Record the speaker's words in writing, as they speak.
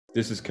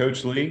This is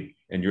Coach Lee,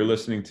 and you're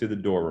listening to The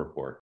Door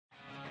Report.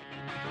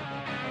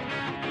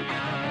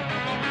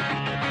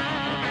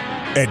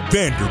 At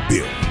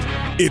Vanderbilt,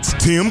 it's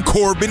Tim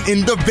Corbin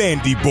and the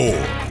Vandy Boys,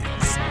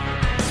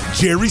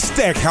 Jerry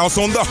Stackhouse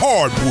on the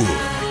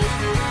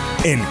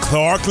hardwood, and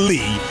Clark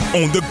Lee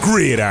on the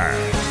gridiron.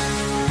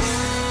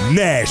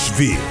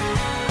 Nashville,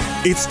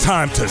 it's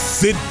time to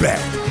sit back,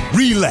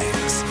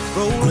 relax,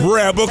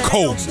 grab a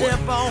cold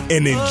one,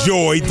 and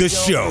enjoy the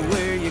show.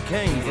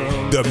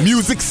 The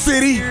Music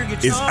City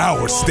is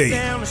our stage,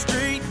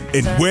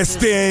 and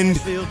West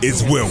End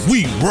is where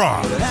we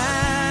rock.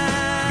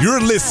 You're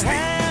listening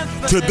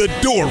to The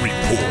Door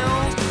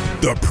Report,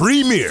 the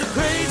premier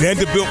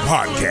Vanderbilt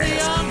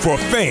podcast for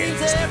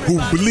fans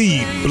who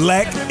bleed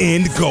black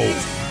and gold.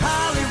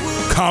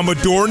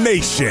 Commodore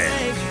Nation,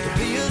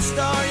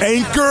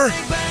 anchor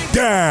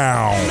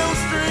down. No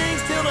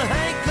strings till the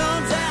Hank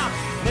comes out.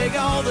 Make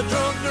all the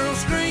drunk girls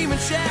scream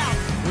and shout.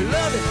 We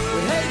love it,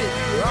 we hate it,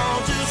 we're all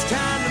just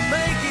trying to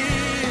make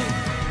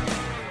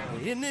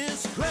it in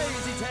this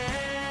crazy town.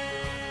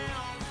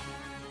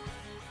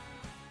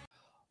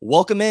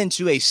 Welcome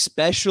into a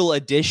special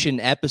edition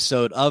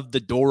episode of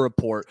The Door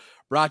Report,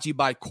 brought to you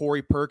by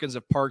Corey Perkins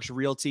of Parks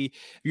Realty.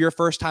 If you're a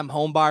first-time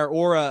home buyer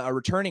or a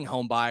returning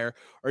home buyer,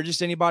 or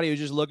just anybody who's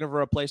just looking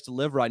for a place to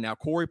live right now,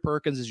 Corey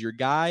Perkins is your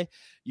guy.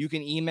 You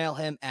can email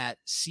him at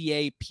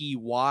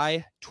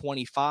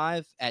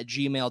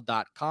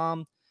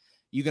capy25@gmail.com.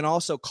 You can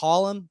also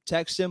call him,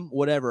 text him,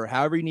 whatever,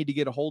 however you need to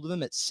get a hold of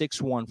him at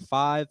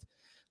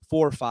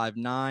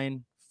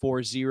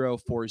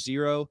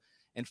 615-459-4040.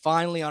 And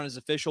finally, on his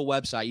official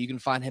website, you can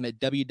find him at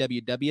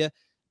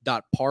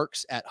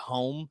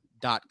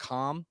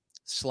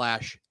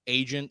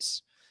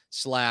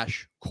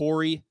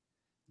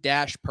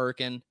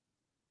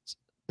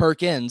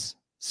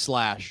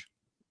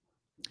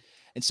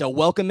And so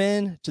welcome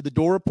in to the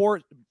Door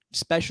Report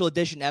special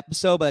edition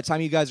episode. By the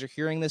time you guys are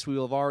hearing this, we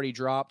will have already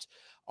dropped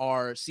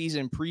our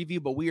season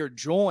preview, but we are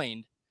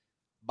joined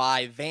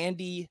by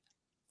Vandy,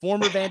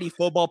 former Vandy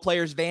football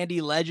players,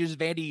 Vandy legends,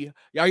 Vandy.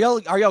 Are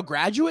y'all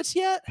graduates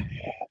yet?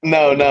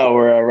 No,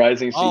 we're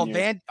rising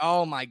seniors.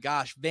 Oh my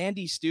gosh,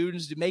 Vandy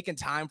students making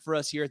time for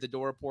us here at the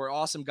Door Report.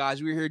 Awesome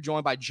guys. We're here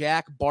joined by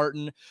Jack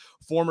Barton,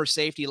 former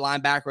safety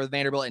linebacker with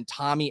Vanderbilt, and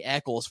Tommy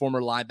Eckels,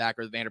 former linebacker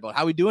with Vanderbilt.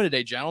 How are we doing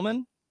today,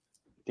 gentlemen?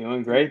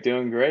 Doing great.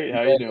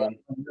 How you doing?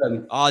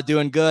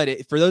 Doing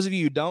good. For those of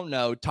you who don't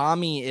know,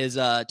 Tommy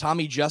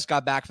just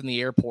got back from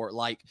the airport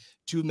like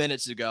 2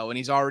 minutes ago, and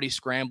he's already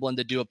scrambling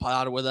to do a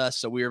pod with us.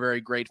 So we are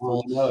very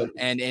grateful.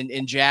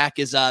 And Jack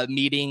is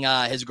meeting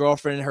his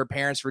girlfriend and her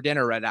parents for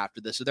dinner right after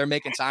this. So they're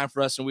making time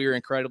for us, and we are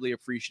incredibly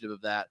appreciative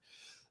of that.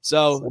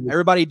 So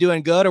everybody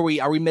doing good? Are we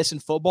missing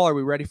football? Are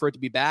we ready for it to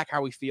be back? How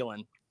are we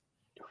feeling?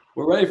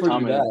 We're ready for it to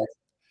be back.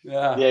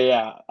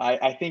 Yeah.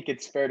 I think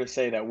it's fair to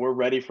say that we're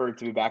ready for it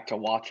to be back to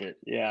watch it.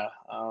 Yeah,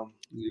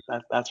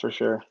 that's for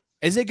sure.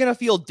 Is it going to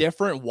feel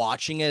different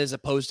watching it as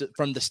opposed to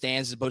from the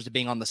stands as opposed to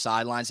being on the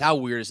sidelines? How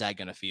weird is that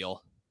going to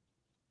feel?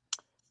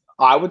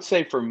 I would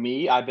say for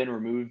me, I've been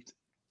removed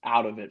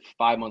out of it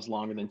 5 months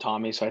longer than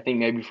Tommy. So I think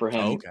maybe for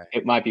him,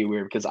 It might be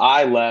weird because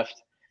I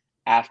left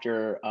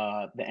after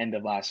the end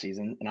of last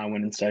season and I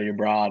went and studied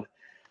abroad.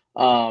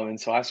 And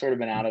so I've sort of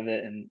been out of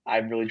it and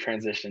I've really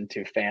transitioned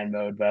to fan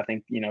mode. But I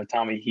think,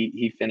 Tommy,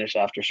 he finished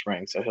after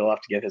spring, so he'll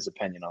have to give his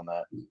opinion on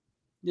that.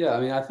 Yeah,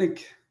 I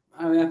think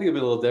it'll be a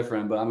little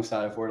different, but I'm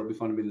excited for it. It'll be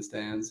fun to be in the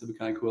stands. It'll be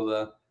kind of cool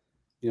to,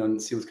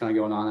 see what's kind of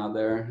going on out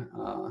there.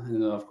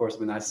 And of course,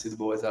 it'll be nice to see the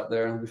boys out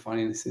there. It'll be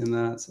funny seeing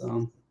that.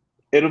 So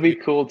it'll be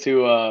cool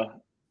to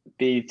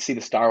see the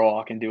Star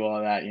Walk and do all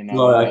of that,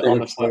 on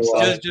the flip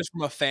side. Just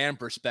from a fan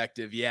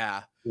perspective,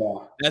 yeah.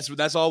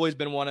 That's always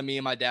been one of me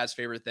and my dad's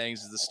favorite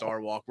things is the Star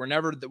Walk.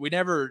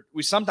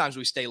 Sometimes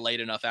we stay late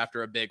enough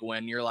after a big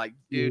win. You're like,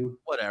 dude,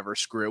 whatever,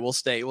 screw it. We'll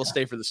stay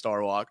for the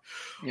Star Walk.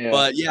 Yeah.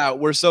 But yeah,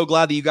 we're so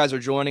glad that you guys are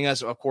joining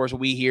us. Of course,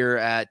 we here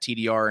at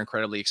TDR are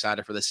incredibly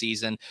excited for the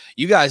season.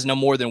 You guys know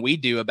more than we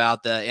do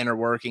about the inner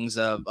workings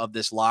of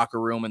this locker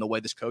room and the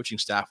way this coaching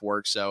staff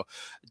works. So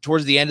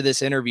towards the end of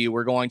this interview,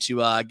 we're going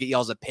to get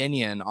y'all's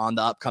opinion on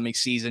the upcoming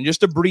season.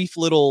 Just a brief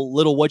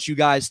little what you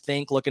guys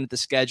think, looking at the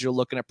schedule,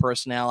 looking at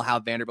personnel, how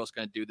Vanderbilt's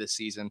going to do this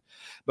season.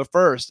 But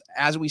first,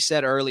 as we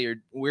said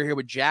earlier, we're here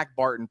with Jack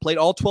Barton, played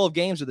all 12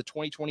 games of the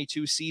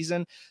 2022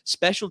 season,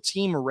 special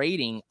team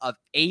rating of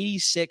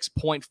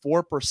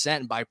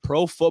 86.4% by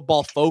Pro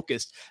Football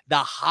Focus, the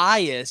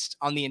highest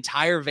on the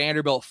entire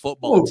Vanderbilt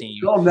football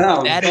team.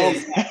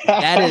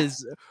 That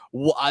is,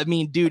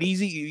 dude,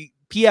 easy.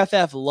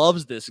 PFF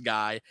loves this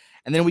guy.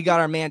 And then we got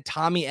our man,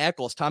 Tommy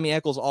Eckels. Tommy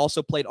Eckels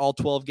also played all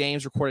 12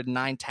 games, recorded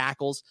 9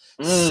 tackles,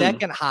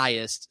 second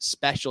highest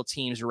special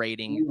teams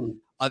rating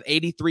of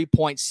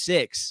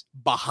 83.6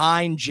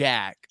 behind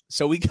Jack.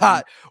 So we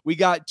got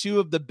two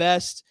of the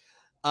best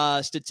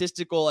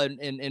statistical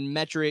and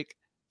metric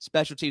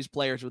special teams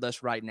players with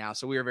us right now.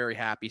 So we are very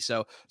happy.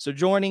 So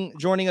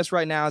joining us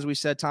right now, as we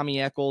said, Tommy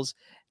Eckels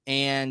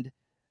and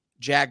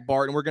Jack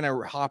Barton. We're going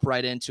to hop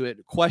right into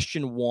it.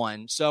 Question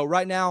 1. So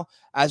right now,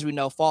 as we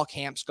know, fall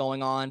camp's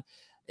going on.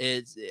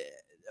 It's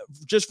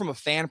just from a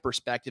fan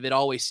perspective, it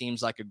always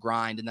seems like a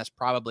grind, and that's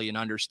probably an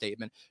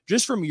understatement.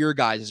 Just from your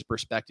guys'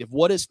 perspective,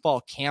 what is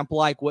fall camp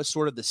like? What's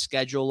sort of the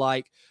schedule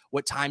like?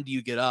 What time do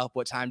you get up?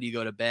 What time do you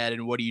go to bed?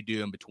 And what do you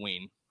do in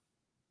between?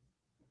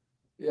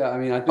 Yeah, I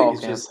mean, I think Fall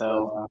it's camp's just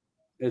hell.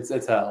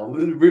 it's hell.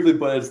 Briefly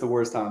put, it's the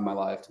worst time of my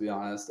life, to be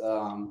honest.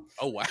 Oh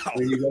wow!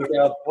 When you wake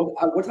up,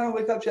 what time do you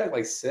wake up, Jack?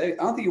 Like 6?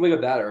 I don't think you wake up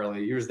that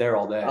early. You're just there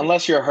all day.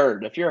 Unless you're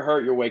hurt. If you're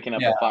hurt, you're waking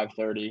up at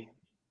 5:30.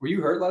 Were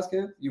you hurt last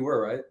camp? You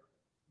were, right?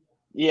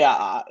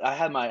 Yeah,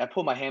 I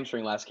pulled my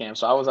hamstring last camp,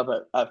 so I was up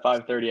at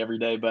 5:30 every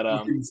day.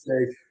 But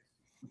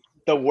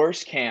the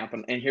worst camp,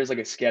 and here's like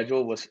a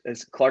schedule,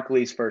 is Clark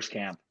Lee's first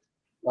camp.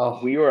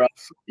 Oh. You're at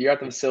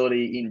the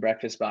facility eating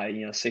breakfast by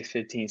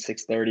 6:15,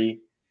 6:30.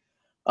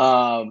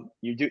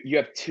 You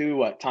have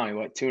Tommy,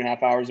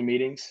 2.5 hours of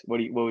meetings?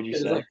 What would you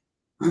say?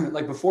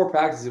 Like before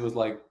practice, it was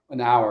like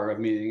an hour of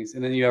meetings,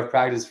 and then you have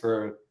practice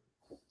for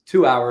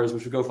 2 hours,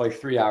 which would go for like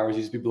 3 hours.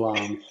 You just be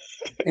blown,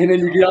 and then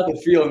you get out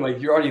the field and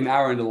like you're already an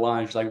hour into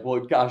lunch. Like,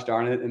 well, gosh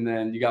darn it! And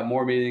then you got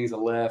more meetings, a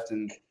lift,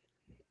 and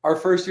our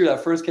first year,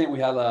 that first camp, we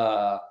had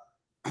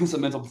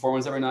some mental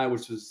performance every night,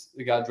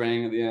 it got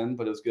draining at the end,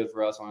 but it was good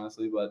for us,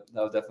 honestly. But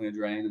that was definitely a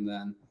drain. And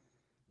then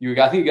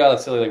I think you got out of the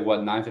facility like what,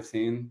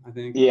 9:15, I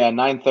think. Yeah,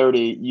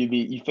 9:30.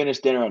 You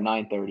finished dinner at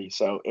 9:30,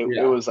 so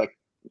it was like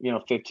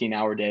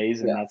 15-hour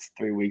days, and that's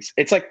 3 weeks.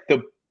 It's like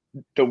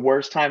the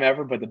worst time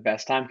ever, but the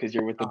best time because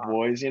you're with the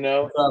boys.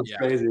 That's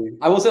crazy.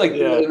 I will say, like,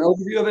 an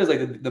overview of it is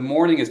like the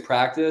morning is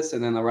practice,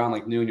 and then around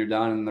like noon you're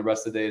done, and the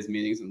rest of the day is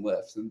meetings and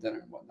lifts and dinner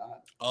and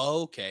whatnot.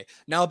 Okay.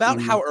 Now about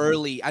how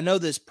early, I know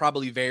this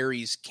probably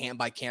varies camp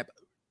by camp.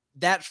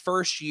 That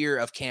first year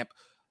of camp,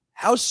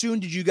 how soon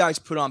did you guys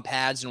put on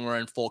pads and were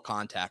in full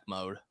contact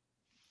mode?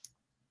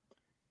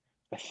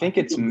 I think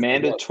it's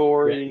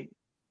mandatory.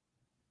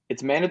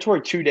 It's mandatory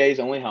 2 days,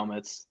 only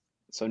helmets.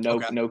 So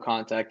no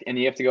contact. And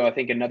you have to go, I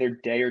think, another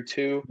day or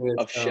two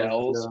of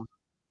shells.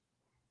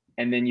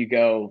 Yeah. And then you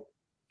go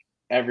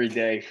every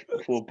day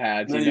full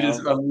pads. And then you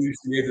just unleash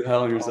the gates of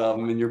hell on yourself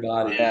and in your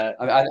body. Yeah.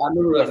 I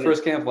remember that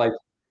first camp, like,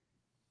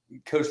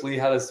 Coach Lee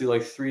had us do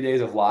like 3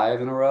 days of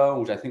live in a row,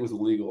 which I think was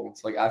illegal.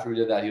 So like after we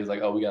did that, he was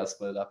like, "Oh, we got to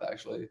split it up."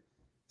 Actually,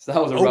 so that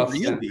was a rough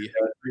 3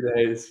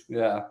 days.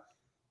 Yeah.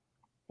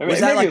 Was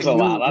that like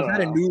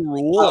a new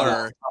rule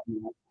or?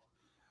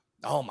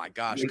 Oh my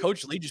gosh,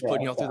 Coach Lee just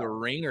putting you all through the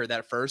ringer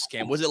that first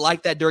camp. Was it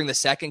like that during the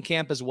second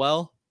camp as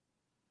well?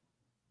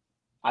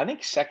 I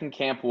think second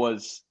camp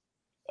was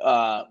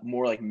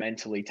more like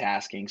mentally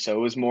tasking. So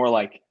it was more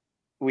like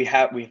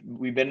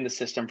we've been in the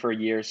system for a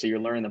year, so you're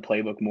learning the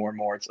playbook more and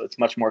more. It's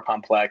much more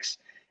complex.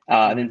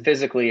 And then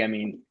physically, I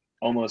mean,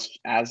 almost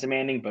as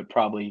demanding, but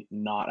probably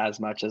not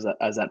as much as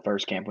that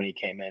first camp when he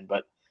came in.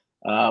 But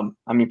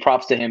I mean,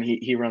 props to him.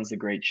 He runs the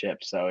great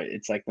ship, so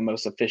it's like the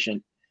most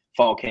efficient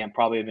fall camp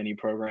probably of any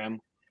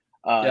program.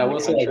 I will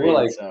say we're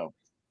like talking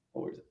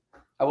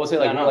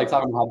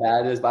about how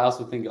bad it is, but I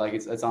also think like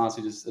it's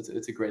honestly just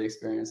it's a great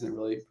experience and it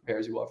really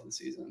prepares you well for the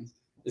season.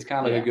 It's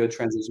kind of like a good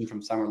transition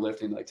from summer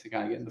lifting like to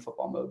kind of get into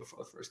football mode before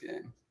the first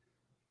game.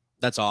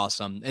 That's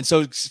awesome. And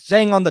so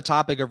staying on the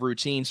topic of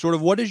routine, sort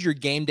of what is your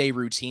game day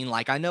routine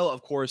like? I know,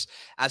 of course,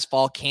 as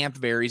fall camp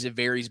varies, it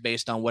varies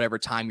based on whatever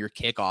time your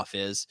kickoff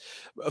is.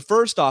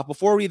 First off,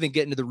 before we even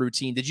get into the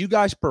routine, did you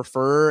guys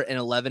prefer an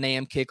 11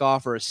 a.m.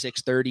 kickoff or a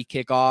 6:30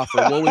 kickoff?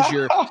 Or what was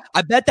your –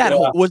 I bet that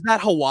was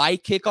that Hawaii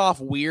kickoff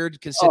weird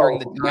considering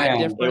the time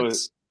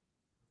difference?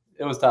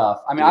 It was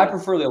tough. I mean, I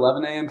prefer the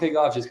 11 a.m.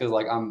 kickoff just because,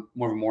 like, I'm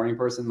more of a morning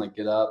person, like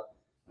get up.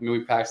 I mean,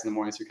 we practice in the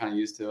morning, so you're kind of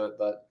used to it,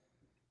 but –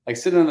 like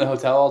sitting in the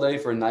hotel all day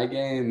for a night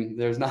game,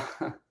 it's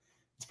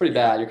pretty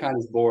bad. You're kind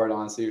of just bored,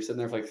 honestly. You're sitting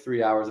there for like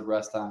 3 hours of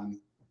rest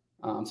time.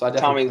 So I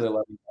definitely play the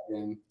 11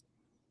 game.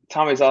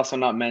 Tommy's also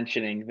not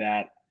mentioning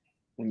that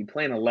when you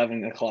play an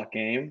 11 o'clock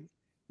game,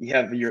 you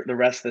have the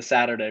rest of the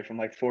Saturday from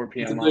like 4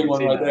 p.m. It's a big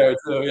one right there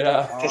too,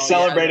 yeah. To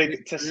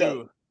celebrate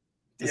a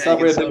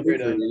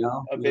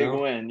big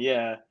win,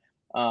 yeah.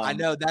 I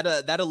know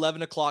that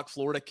 11 o'clock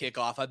Florida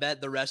kickoff. I bet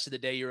the rest of the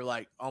day you're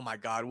like, oh my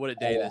God, what a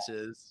day this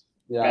is.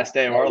 Yeah, best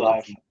day of our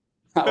life.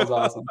 That was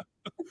awesome.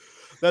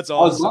 That's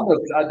awesome.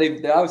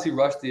 They obviously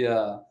rushed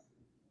the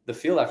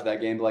field after that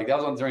game, but like that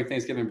was during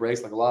Thanksgiving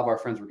breaks. Like a lot of our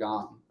friends were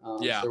gone. So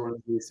there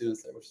weren't any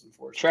students there, which is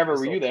unfortunate. Trevor,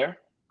 were you there?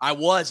 I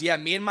was. Yeah,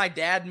 me and my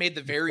dad made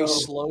the very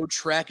slow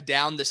trek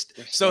down this.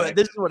 So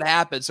this is what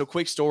happened. So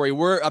quick story: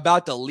 we're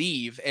about to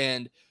leave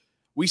and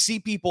we see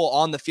people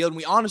on the field, and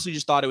we honestly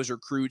just thought it was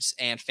recruits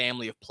and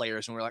family of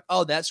players. And we're like,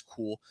 oh, that's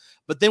cool.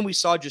 But then we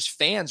saw just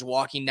fans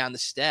walking down the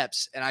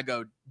steps. And I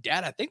go,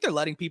 Dad, I think they're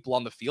letting people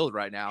on the field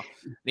right now.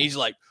 And he's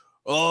like,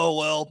 oh,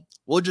 well,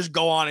 we'll just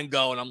go on and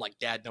go. And I'm like,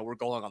 Dad, no, we're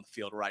going on the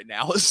field right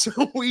now.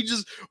 So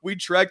we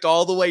trekked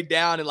all the way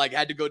down and like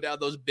had to go down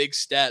those big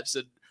steps.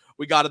 And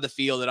we got to the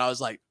field. And I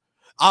was like,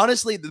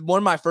 honestly, one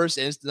of my first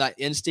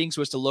instincts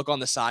was to look on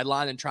the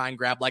sideline and try and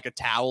grab like a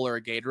towel or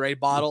a Gatorade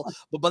bottle.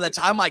 But by the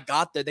time I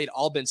got there, they'd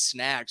all been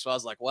snacked. So I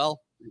was like,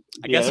 well,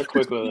 I guess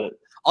quick with it.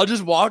 I'll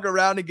just walk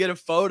around and get a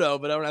photo,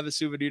 but I don't have a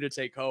souvenir to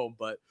take home.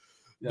 But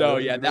No,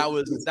 yeah, that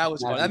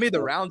was fun. I made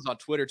the rounds on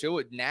Twitter too.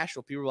 With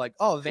Nashville, people were like,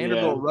 "Oh,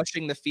 Vanderbilt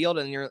rushing the field,"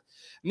 and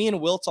me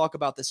and Will talk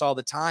about this all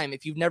the time.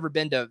 If you've never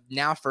been to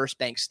now First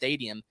Bank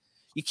Stadium,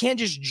 you can't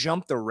just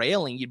jump the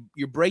railing.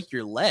 You break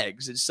your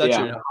legs. It's such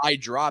a high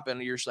drop,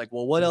 and you're just like,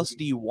 well, what else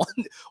do you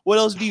want? What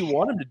else do you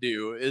want them to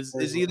do?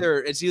 It's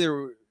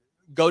either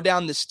go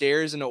down the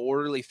stairs in an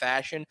orderly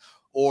fashion,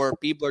 or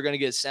people are going to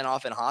get sent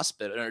off in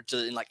hospital or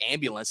in like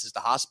ambulances to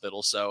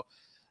hospital. So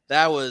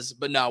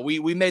but no,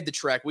 we made the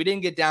trek. We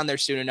didn't get down there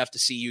soon enough to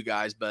see you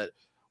guys, but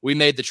we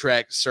made the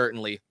trek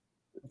certainly.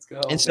 Let's go.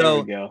 And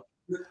so there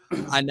we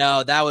go. I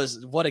know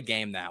what a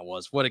game that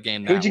was. What a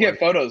game that was. Who'd you get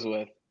photos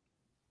with?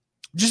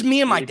 Just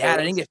me and my dad.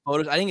 I didn't get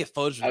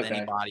photos with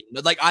anybody.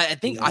 But like I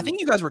think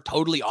you guys were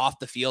totally off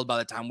the field by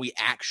the time we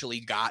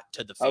actually got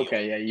to the field.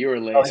 Okay, yeah, you were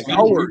late. Were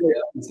you way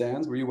up in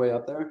stands? Were you way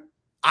up there?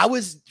 I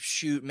was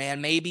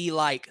maybe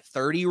like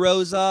 30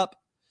 rows up.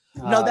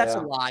 No, that's a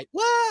lie.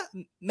 Well,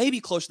 maybe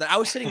close to that. I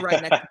was sitting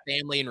right next to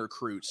family and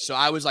recruits, so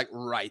I was like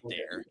right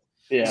there.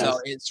 Yeah. So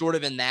it's sort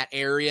of in that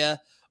area,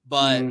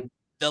 but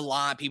the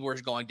line, people were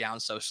going down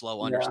so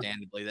slow,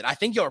 understandably, that I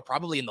think y'all were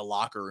probably in the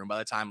locker room by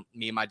the time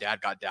me and my dad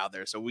got down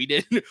there. So we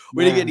didn't get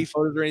any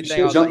photos or anything.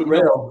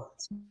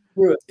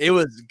 It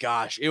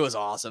was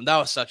awesome. That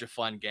was such a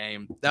fun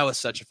game.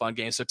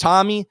 So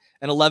Tommy,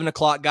 an 11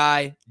 o'clock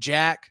guy.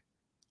 Jack,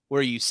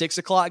 were you 6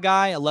 o'clock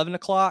guy, 11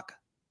 o'clock,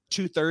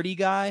 2:30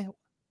 guy?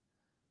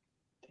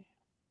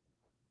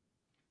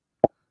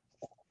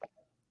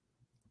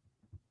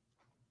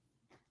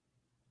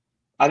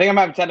 I think I'm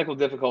having technical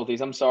difficulties.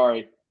 I'm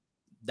sorry.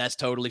 That's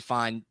totally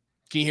fine.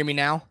 Can you hear me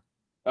now?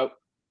 Oh,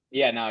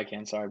 yeah, now I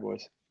can. Sorry,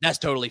 boys. That's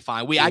totally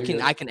fine. I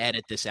can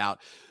edit this out.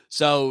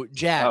 So,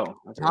 Jack,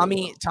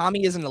 Tommy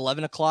is an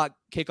 11 o'clock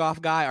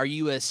kickoff guy. Are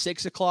you a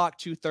 6 o'clock,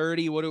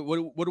 2:30?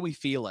 What are we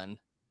feeling?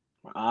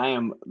 I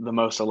am the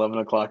most 11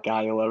 o'clock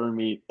guy you'll ever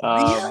meet.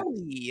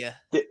 Really?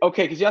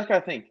 Okay, because y'all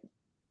gotta think.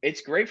 It's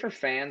great for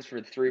fans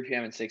for 3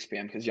 p.m. and 6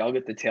 p.m. because y'all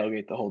get the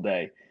tailgate the whole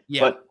day.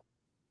 Yeah. But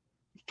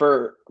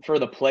for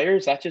the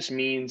players, that just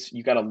means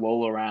you got to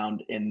loll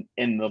around in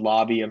the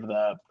lobby of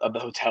the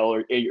hotel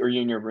or you're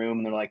in your room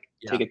and they're like,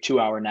 take a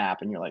 2-hour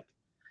nap. And you're like,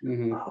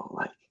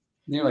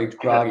 you're like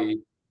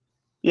groggy.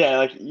 Yeah.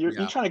 Like you're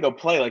trying to go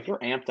play. Like you're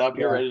amped up,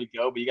 you're ready to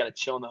go, but you got to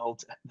chill in the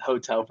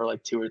hotel for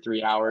like 2 or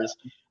 3 hours.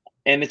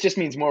 And it just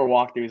means more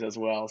walkthroughs as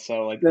well.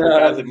 So like for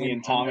guys like me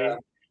and Tommy,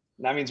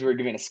 that means we're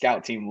giving a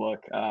scout team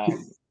look.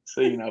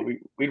 So,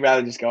 we'd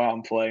rather just go out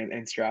and play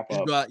and strap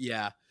up.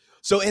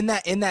 So in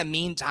that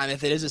meantime,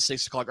 if it is a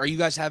 6 o'clock, are you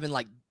guys having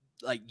like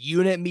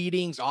unit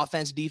meetings,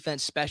 offense,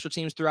 defense, special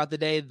teams throughout the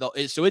day?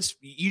 So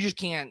you just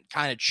can't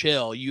kind of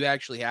chill. You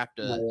actually have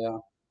to. Yeah.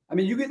 I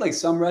mean, you get like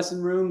some rest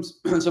in rooms.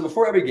 So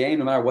before every game,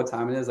 no matter what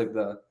time it is, like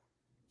the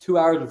 2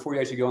 hours before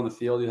you actually go on the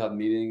field, you have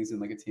meetings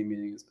and like a team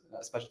meeting,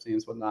 special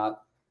teams,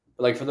 whatnot.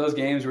 But like for those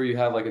games where you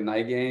have like a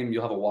night game,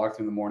 you'll have a walkthrough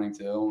in the morning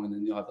too, and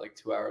then you'll have like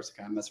 2 hours to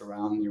kind of mess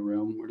around in your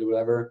room or do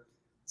whatever.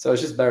 So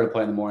it's just better to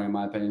play in the morning, in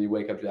my opinion. You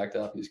wake up jacked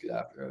up and you just get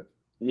after it.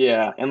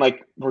 Yeah, and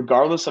like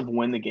regardless of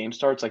when the game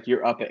starts, like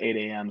you're up at 8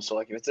 a.m. So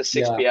like if it's a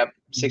 6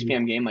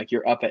 p.m. game, like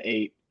you're up at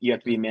 8. You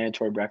have to be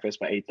mandatory breakfast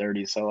by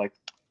 8:30. So like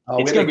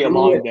it's gonna be a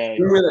long day.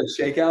 Remember that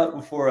shakeout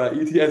before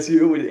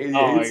ETSU with 88?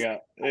 Oh my god,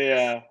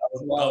 yeah.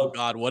 Oh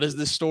god, what is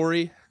this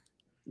story?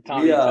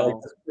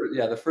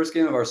 The first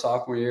game of our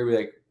sophomore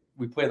year,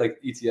 we played like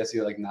ETSU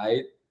at like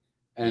night,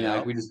 and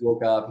like we just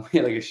woke up and we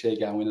had like a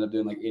shakeout. And we ended up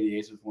doing like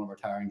 88s with one of our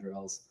tiring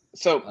drills.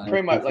 So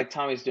pretty much like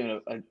Tommy's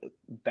doing a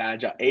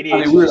bad job.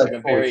 88 was like a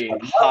very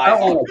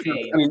high.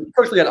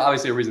 Personally, had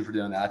obviously a reason for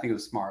doing that. I think it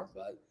was smart,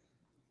 but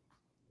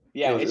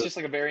it's just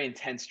like a very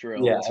intense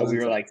drill. Yeah, so we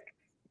were like,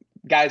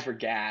 guys were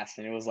gassed,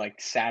 and it was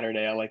like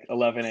Saturday at like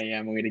 11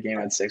 a.m. and we had a game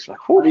at 6. We're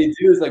like, I mean,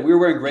 dude, like we were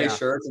wearing gray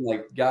shirts, and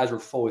like guys were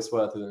fully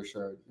sweat through their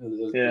shirt. It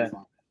was pretty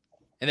fun.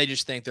 And they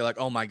just think they're like,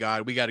 oh my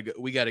god, we gotta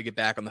get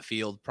back on the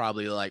field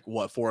probably like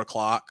 4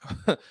 o'clock.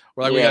 We're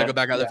like, we gotta go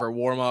back out there for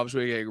warm ups.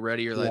 We gotta get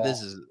ready. You're like,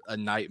 this is a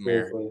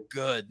nightmare. Seriously.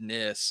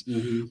 Goodness.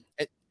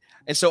 Mm-hmm.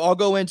 And so I'll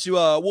go into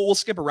we'll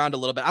skip around a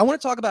little bit. I want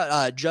to talk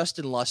about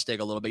Justin Lustig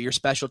a little bit, your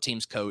special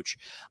teams coach.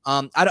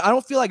 I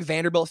don't feel like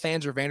Vanderbilt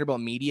fans or Vanderbilt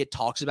media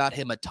talks about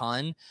him a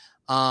ton.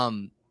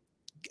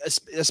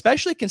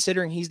 Especially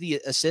considering he's the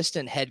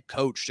assistant head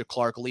coach to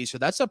Clark Lee. So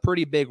that's a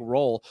pretty big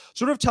role.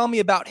 Sort of tell me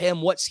about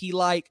him. What's he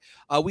like?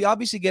 We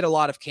obviously get a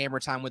lot of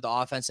camera time with the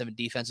offensive and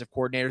defensive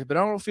coordinators, but I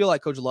don't feel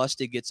like Coach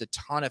Lustig gets a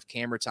ton of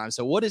camera time.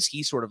 So what is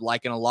he sort of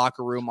like in a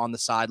locker room, on the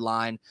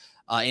sideline,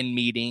 in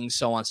meetings,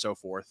 so on and so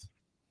forth?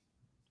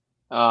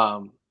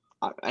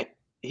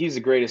 He's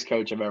the greatest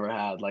coach I've ever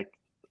had. Like,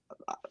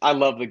 I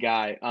love the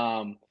guy.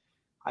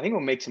 I think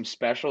what makes him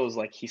special is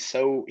like he's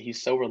so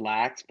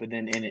relaxed, but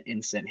then in an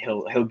instant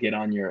he'll get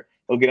on your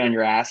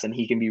ass, and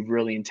he can be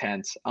really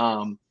intense.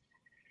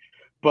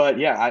 But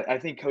yeah, I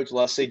think Coach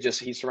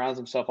Lustig he surrounds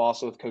himself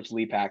also with Coach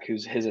Lepak,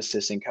 who's his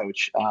assistant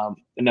coach,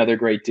 another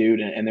great dude,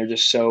 and they're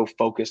just so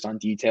focused on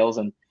details.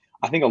 And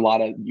I think a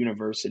lot of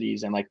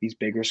universities and like these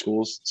bigger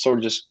schools sort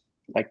of just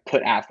like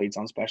put athletes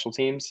on special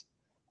teams.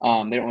 They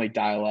don't really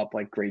dial up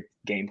like great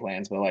game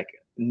plans, but like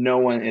no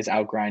one is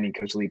outgrinding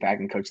Coach Leapak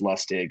and Coach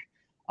Lustig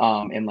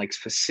in like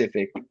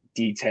specific,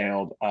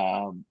 detailed,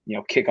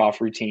 kickoff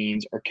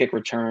routines or kick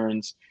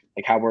returns,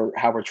 like how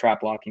we're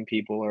trap blocking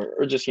people,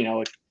 or just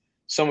like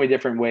so many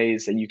different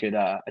ways that you could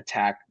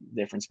attack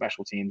different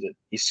special teams.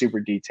 He's super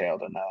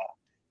detailed. And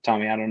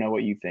Tommy, I don't know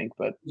what you think,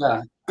 but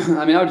yeah,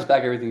 I mean, I would just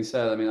back everything you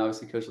said. I mean,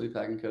 obviously, Coach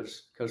Leapak and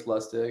Coach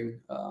Lustig,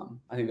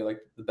 I think they're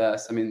like the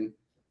best. I mean,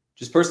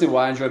 just personally,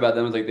 what I enjoy about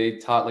them is like they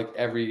taught like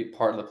every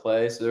part of the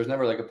play. So there's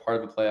never like a part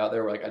of the play out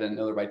there where like I didn't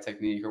know the right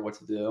technique or what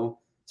to do.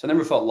 So I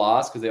never felt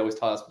lost because they always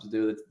taught us what to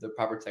do, the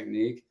proper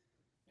technique.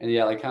 And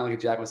yeah, like kind of like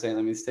Jack was saying,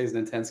 I mean, Stig's an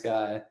intense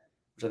guy,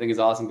 which I think is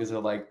awesome because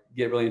he'll like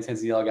get really intense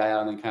and yell a guy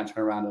out and then kind of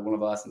turn around to one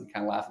of us and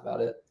kind of laugh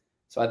about it.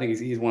 So I think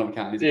he's one of a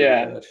kind. He's a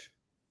great coach.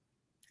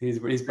 He's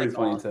pretty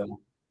funny too.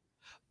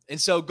 And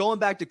so going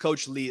back to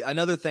Coach Lee,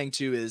 another thing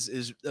too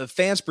is a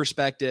fan's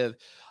perspective.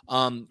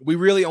 We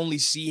really only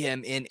see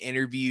him in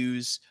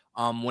interviews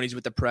when he's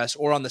with the press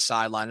or on the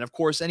sideline. And of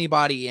course,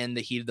 anybody in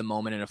the heat of the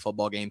moment in a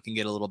football game can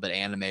get a little bit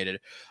animated.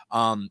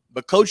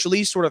 But Coach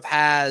Lee sort of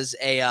has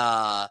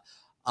an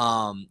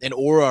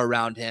aura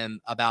around him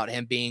about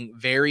him being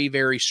very,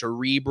 very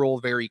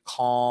cerebral, very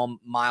calm,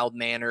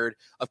 mild-mannered.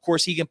 Of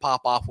course, he can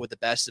pop off with the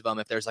best of them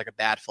if there's like a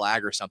bad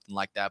flag or something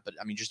like that. But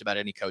I mean, just about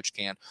any coach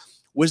can.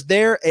 Was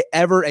there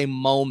ever a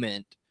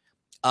moment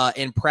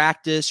in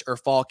practice or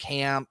fall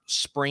camp,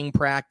 spring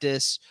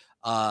practice,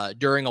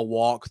 during a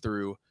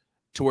walkthrough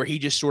to where he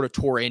just sort of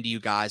tore into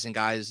you guys and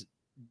guys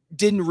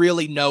didn't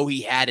really know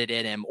he had it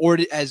in him? Or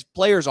as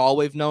players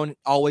always known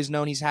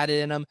he's had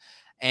it in him,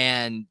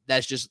 and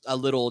that's just a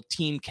little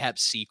team kept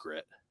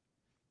secret?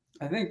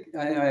 I think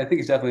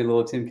it's definitely a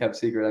little team kept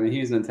secret. I mean,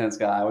 he's an intense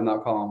guy. I would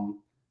not call him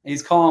 –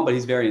 he's calm, but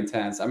he's very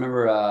intense. I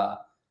remember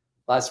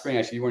last spring,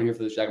 actually, you weren't here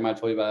for this, Jack. I might have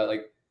told you about it.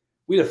 Like,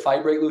 we had a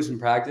fight break loose in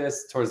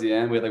practice towards the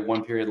end. We had like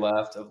one period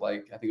left of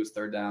like, I think it was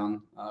third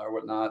down or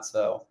whatnot.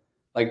 So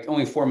like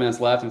only 4 minutes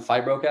left and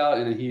fight broke out.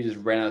 And then he just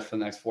ran at us for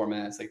the next 4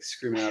 minutes, like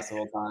screaming at us the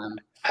whole time.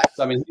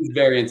 So, I mean, he's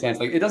very intense.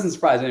 Like, it doesn't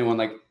surprise anyone.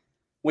 Like,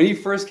 when he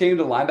first came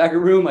to the linebacker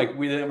room, like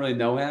we didn't really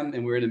know him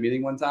and we were in a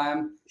meeting one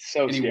time.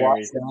 So and he scary.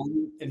 walks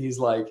in and he's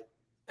like,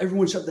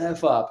 everyone shut the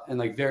F up. And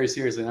like very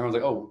seriously. And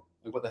everyone's like, oh,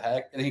 like what the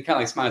heck? And then he kind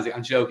of like smiles like,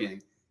 I'm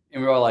joking.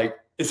 And we're all like,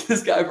 is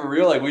this guy for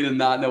real? Like, we did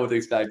not know what to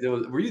expect.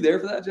 Were you there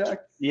for that, Jack?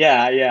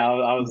 Yeah,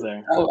 I was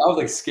there. I was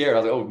like scared. I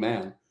was like, oh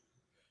man.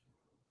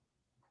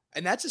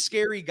 And that's a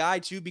scary guy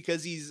too,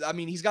 because he's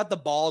got the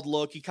bald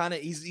look.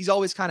 He's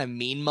always kind of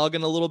mean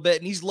mugging a little bit,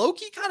 and he's low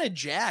key kind of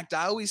jacked.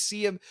 I always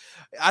see him.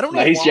 I don't know.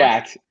 No, he's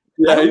jacked.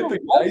 Yeah,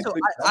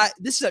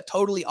 this is a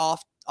totally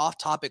off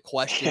topic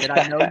question that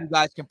I know you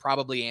guys can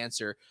probably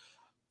answer.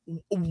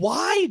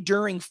 Why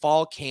during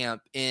fall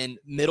camp in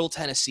Middle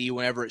Tennessee,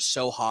 whenever it's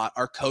so hot,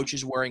 are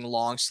coaches wearing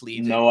long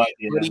sleeves,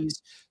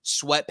 hoodies,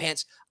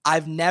 sweatpants?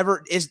 I've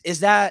never is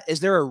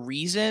there a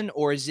reason,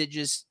 or is it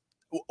just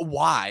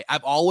why?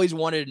 I've always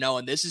wanted to know,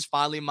 and this is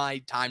finally my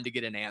time to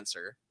get an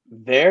answer.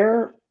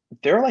 They're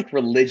like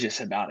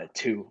religious about it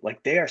too.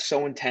 Like, they are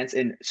so intense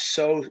and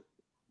so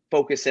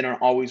focused in on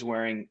always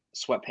wearing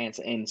sweatpants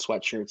and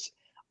sweatshirts.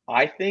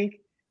 I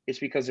think it's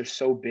because they're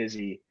so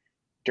busy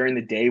during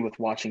the day with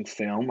watching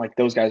film. Like,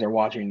 those guys are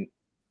watching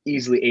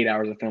easily 8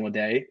 hours of film a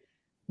day.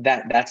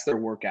 That's their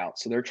workout.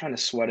 So they're trying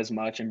to sweat as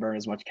much and burn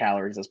as much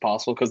calories as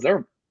possible, because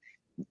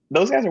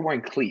those guys are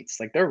wearing cleats.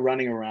 Like, they're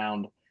running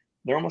around.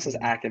 They're almost as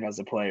active as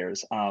the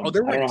players.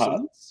 They're wearing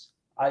cleats?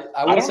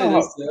 I will say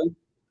this too.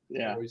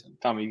 Yeah,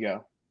 Tommy, you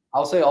go.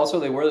 I'll say also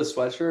they wear the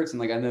sweatshirts, and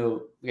like I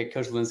know like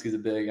Coach Linsky's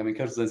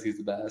Coach Linsky's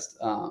the best.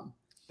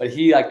 But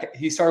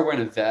he started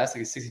wearing a vest,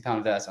 like a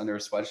 60-pound vest under a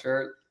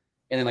sweatshirt.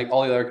 And then like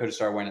all the other coaches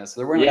started wearing it. So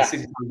they're wearing like a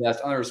 60-pound vest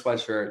under a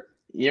sweatshirt.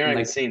 You're not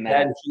like seeing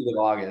that. Heat of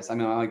August. I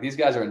mean, like these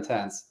guys are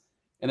intense.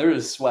 And they're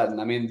just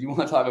sweating. I mean, you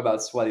want to talk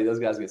about sweaty, those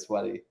guys get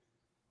sweaty.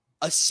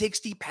 A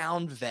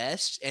 60-pound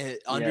vest and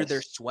under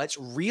their sweats?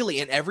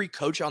 Really? And every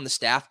coach on the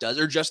staff does,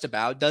 or just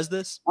about does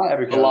this? Not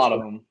every coach. A lot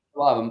of them. A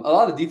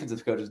lot of the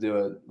defensive coaches do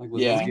it. Like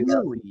Lisinski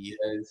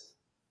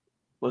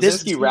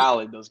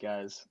rallied those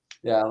guys.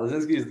 Yeah,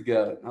 Lisinski is the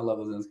GOAT. I love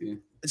Lisinski.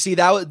 See,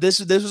 this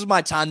was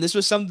my time. This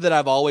was something that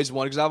I've always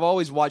wanted, because I've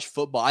always watched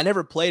football. I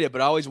never played it,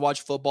 but I always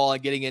watched football,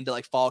 and getting into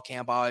like fall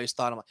camp, I always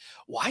thought, I'm like,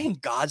 why in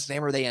God's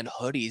name are they in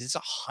hoodies? It's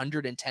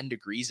 110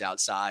 degrees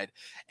outside.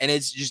 And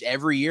it's just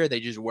every year they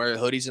just wear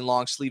hoodies and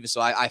long sleeves.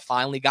 So I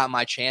finally got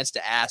my chance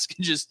to ask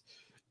and just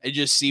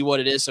see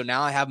what it is. So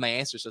now I have my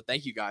answer. So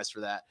thank you guys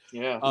for that.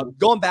 Yeah.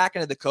 Going back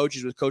into the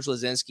coaches with Coach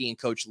Lisinski and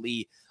Coach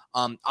Lee,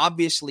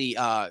 obviously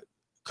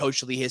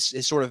Coach Lee,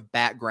 his sort of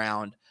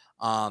background,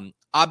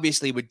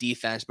 obviously with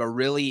defense, but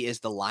really is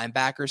the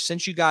linebacker.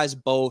 Since you guys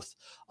both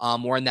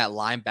were in that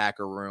linebacker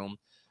room,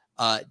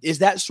 is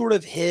that sort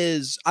of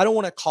his, I don't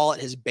want to call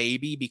it his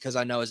baby, because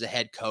I know as a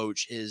head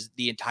coach,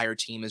 the entire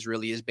team is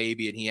really his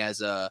baby, and he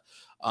has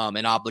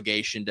an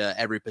obligation to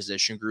every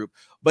position group.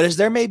 But is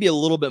there maybe a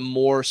little bit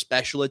more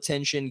special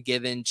attention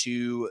given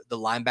to the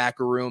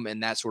linebacker room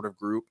and that sort of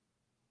group?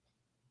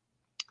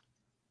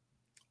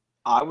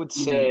 I would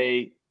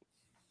say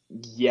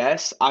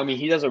yes. I mean,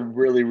 he does a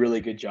really, really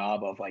good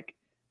job of like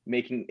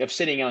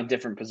sitting on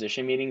different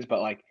position meetings,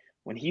 but like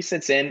when he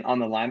sits in on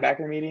the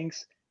linebacker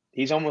meetings,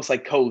 he's almost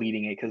like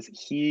co-leading it because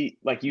he,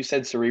 like you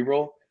said,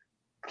 cerebral.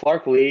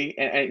 Clark Lee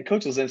and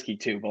Coach Lazinski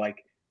too, but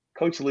like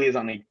Coach Lee is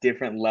on a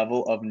different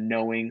level of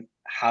knowing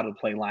how to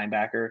play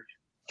linebacker,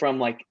 from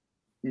like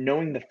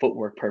knowing the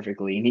footwork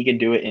perfectly, and he can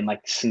do it in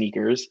like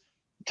sneakers,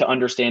 to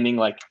understanding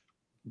like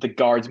the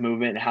guard's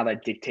movement and how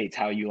that dictates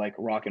how you like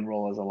rock and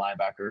roll as a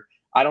linebacker.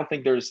 I don't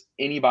think there's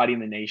anybody in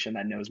the nation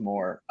that knows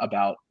more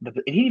about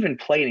and he even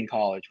played in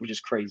college, which is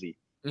crazy.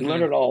 He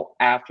learned it all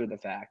after the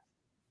fact.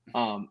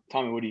 Tommy,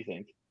 what do you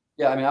think?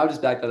 Yeah, I mean, I would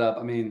just back that up.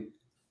 I mean,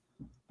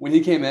 when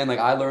he came in, like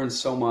I learned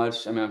so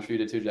much. I mean, I'm sure you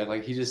did too, Jack.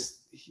 Like he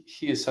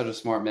is such a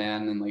smart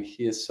man, and like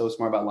he is so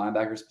smart about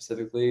linebackers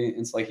specifically. And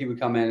it's like he would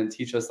come in and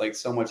teach us like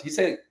so much.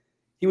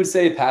 He would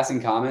say a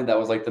passing comment that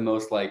was like the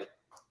most like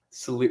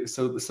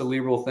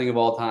cerebral thing of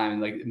all time,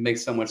 and like it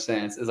makes so much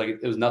sense. It's like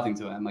it was nothing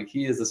to him. Like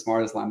he is the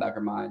smartest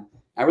linebacker mind.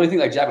 I really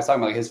think like Jack was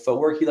talking about, like his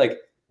footwork. He like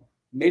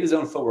made his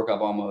own footwork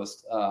up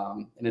almost,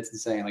 and it's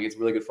insane. Like it's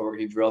really good footwork.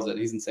 He drills it.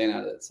 He's insane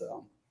at it.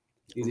 So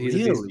he's really?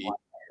 A decent linebacker.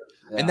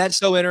 Yeah. And that's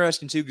so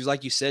interesting too, because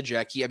like you said,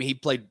 Jack, he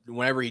played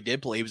whenever he did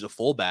play, he was a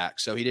fullback,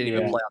 so he didn't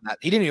even play on that.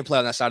 He didn't even play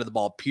on that side of the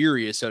ball,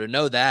 period. So to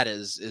know that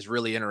is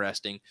really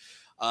interesting.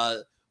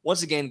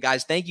 Once again,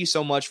 guys, thank you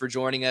so much for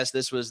joining us.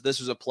 This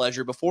was a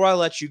pleasure. Before I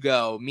let you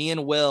go, me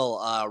and Will,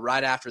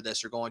 right after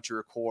this, are going to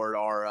record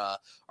our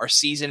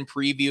season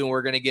preview, and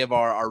we're going to give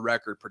our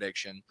record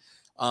prediction.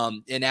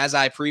 And as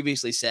I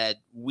previously said,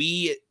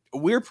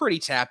 we're pretty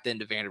tapped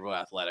into Vanderbilt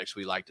athletics,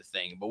 we like to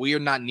think, but we are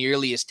not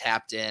nearly as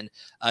tapped in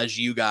as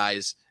you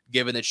guys,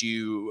 given that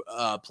you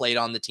played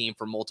on the team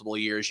for multiple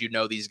years. You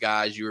know these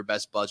guys. You were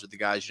best buds with the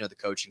guys. You know the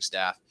coaching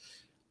staff.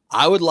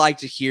 I would like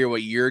to hear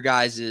what your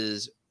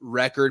guys'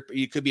 record,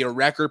 it could be a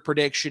record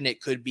prediction.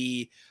 It could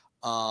be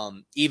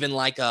even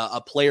like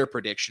a player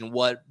prediction.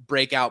 What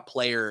breakout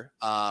player,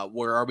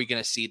 where are we going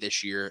to see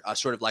this year?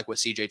 Sort of like what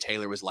CJ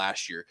Taylor was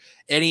last year.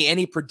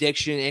 Any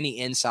prediction, any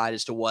insight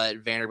as to what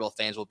Vanderbilt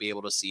fans will be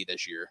able to see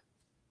this year?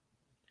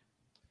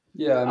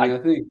 Yeah, I mean,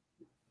 I think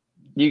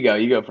you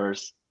go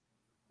first.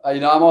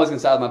 I'm always going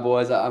to side with my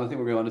boys. I don't think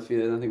we're going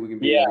undefeated. I think we can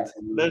beat. Yeah,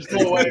 there's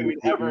no way we'd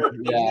ever.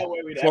 Yeah,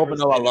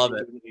 12-0, I love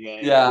it.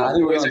 Yeah, I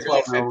think we're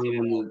going to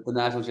win the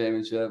national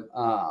championship.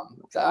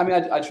 I mean,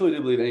 I truly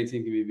do believe any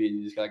team can be beaten.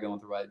 You just got to go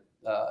with the right,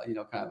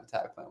 kind of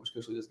attack plan, which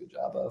Coach Lee does a good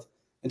job of.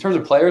 In terms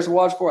of players to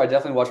watch for, I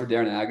definitely watch for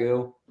Darren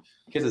Agu.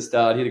 Kid's a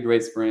stud. He had a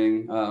great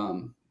spring.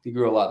 He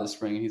grew a lot this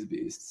spring, and he's a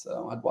beast.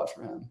 So I'd watch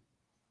for him.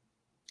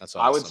 That's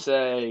awesome. I would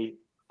say,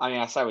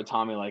 I side with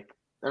Tommy. Like,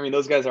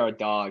 those guys are our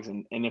dogs,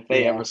 and if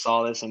they ever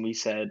saw this and we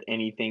said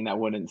anything that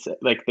wouldn't say,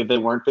 like, that they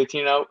weren't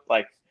 15-0,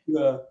 like,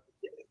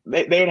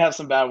 they would have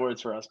some bad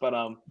words for us. But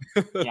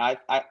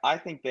I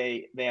think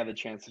they have a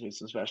chance to do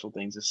some special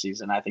things this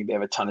season. I think they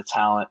have a ton of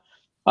talent.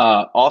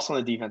 Also on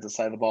the defensive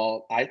side of the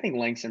ball, I think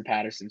Langston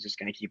Patterson's just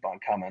going to keep on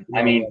coming.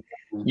 I mean,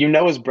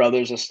 his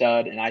brother's a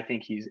stud, and I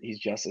think he's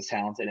just as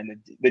talented. And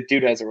the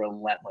dude has a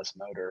relentless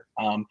motor.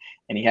 And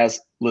he has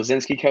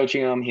Lazinski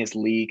coaching him. He has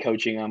Lee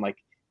coaching him. Like,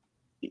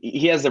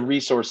 he has the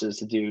resources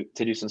to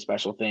do some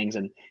special things,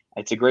 and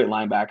it's a great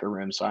linebacker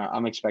room. So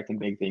I'm expecting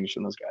big things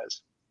from those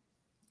guys.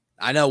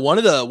 I know one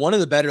of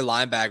the better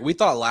linebackers. We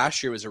thought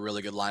last year was a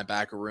really good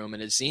linebacker room,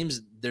 and it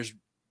seems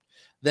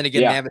then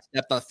again, they haven't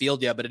stepped on the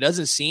field yet, but it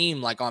doesn't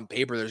seem like on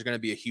paper there's going to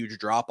be a huge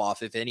drop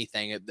off. If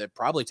anything, they'd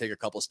probably take a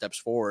couple steps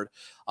forward.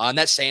 And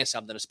that's saying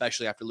something,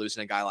 especially after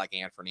losing a guy like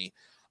Anthony.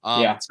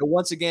 So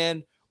once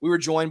again, we were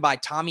joined by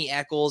Tommy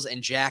Eckels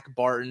and Jack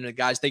Barton.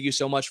 Guys, thank you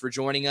so much for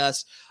joining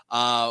us.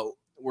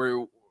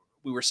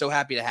 We were so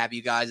happy to have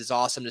you guys. It's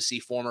awesome to see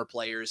former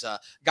players,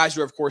 guys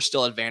who are, of course,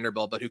 still at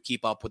Vanderbilt, but who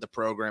keep up with the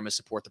program and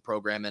support the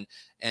program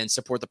and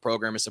support the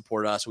program and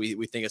support us. We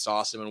think it's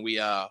awesome, and we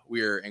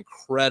are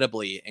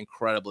incredibly,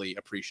 incredibly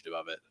appreciative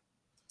of it.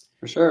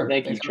 For sure.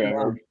 Thank you,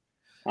 Trevor.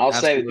 I'll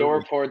say the Door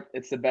Report,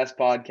 it's the best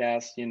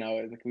podcast.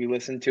 We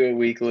listen to it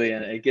weekly,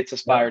 and it gets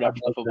us fired up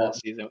for the football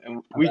season.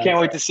 And we can't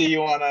wait to see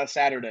you on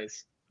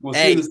Saturdays. We'll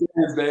see you in the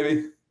stands,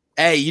 baby.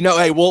 Hey,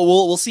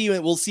 we'll see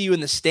you. We'll see you in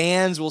the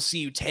stands. We'll see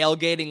you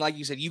tailgating, like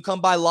you said. You come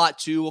by lot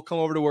 2. We'll come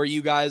over to where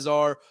you guys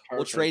are. Perfect.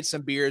 We'll trade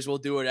some beers. We'll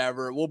do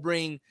whatever. We'll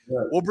bring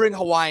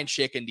Hawaiian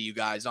chicken to you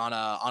guys on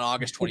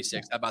August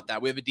 26th. How about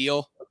that? We have a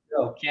deal.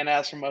 Can't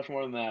ask for much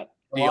more than that.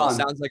 Deal.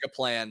 Sounds like a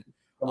plan.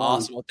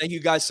 Awesome. Well, thank you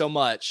guys so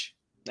much.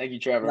 Thank you,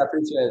 Trevor. I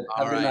appreciate it.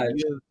 All right.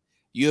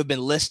 You have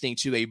been listening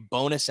to a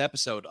bonus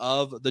episode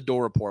of The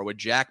Door Report with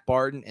Jack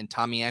Barton and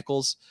Tommy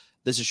Eckels.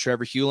 This is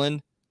Trevor Hewlin.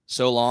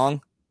 So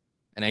long,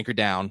 and anchor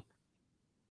down.